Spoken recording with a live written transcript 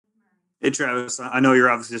Hey, Travis, I know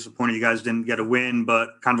you're obviously disappointed you guys didn't get a win,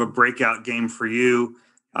 but kind of a breakout game for you.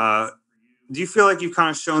 Uh, do you feel like you've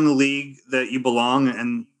kind of shown the league that you belong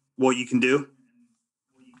and what you can do?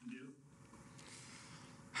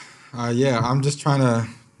 Yeah, I'm just trying to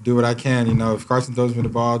do what I can. If Carson throws me the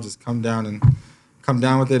ball, just come down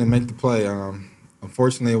with it and make the play.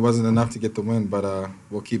 Unfortunately, it wasn't enough to get the win, but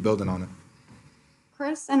we'll keep building on it.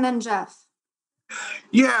 Chris and then Jeff.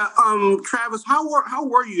 Yeah, Travis, how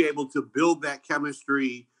were you able to build that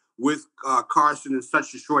chemistry with Carson in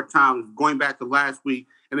such a short time, going back to last week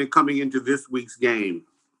and then coming into this week's game?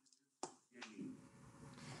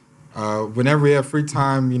 Whenever we have free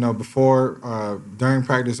time, before, during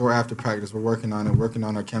practice or after practice, we're working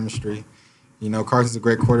on our chemistry. Carson's a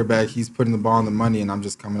great quarterback. He's putting the ball on the money, and I'm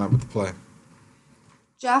just coming up with the play.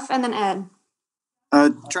 Jeff and then Ed.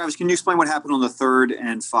 Travis, can you explain what happened on the 3rd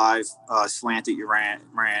and 5 slant that you ran?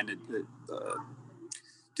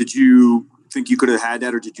 Did you think you could have had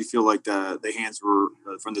that, or did you feel like the hands were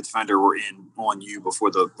from the defender were in on you before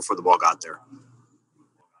the ball got there?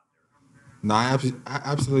 No, I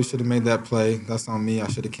absolutely should have made that play. That's on me. I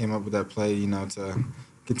should have came up with that play, to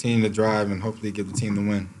continue to drive and hopefully give the team the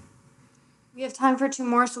win. We have time for 2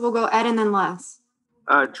 more, so we'll go Ed and then Les.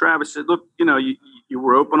 Travis, it looked, you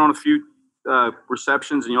were open on a few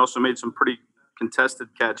receptions, and you also made some pretty contested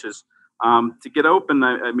catches. To get open,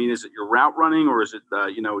 I mean, is it your route running, or is it,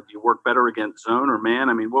 do you work better against zone or man?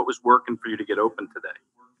 I mean, what was working for you to get open today?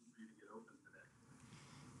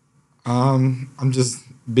 I'm just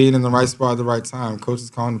being in the right spot at the right time. Coach is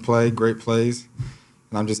calling the play, great plays,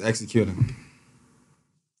 and I'm just executing.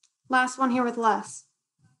 Last one here with Les.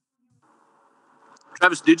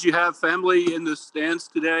 Travis, did you have family in the stands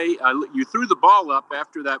today? You threw the ball up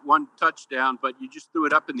after that one touchdown, but you just threw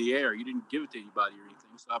it up in the air. You didn't give it to anybody or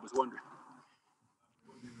anything, so I was wondering.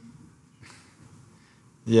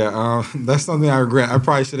 Yeah, that's something I regret. I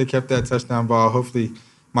probably should have kept that touchdown ball. Hopefully,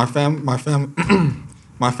 my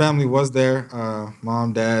my family was there,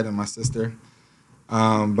 mom, dad, and my sister.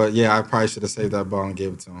 But yeah, I probably should have saved that ball and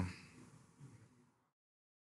gave it to him.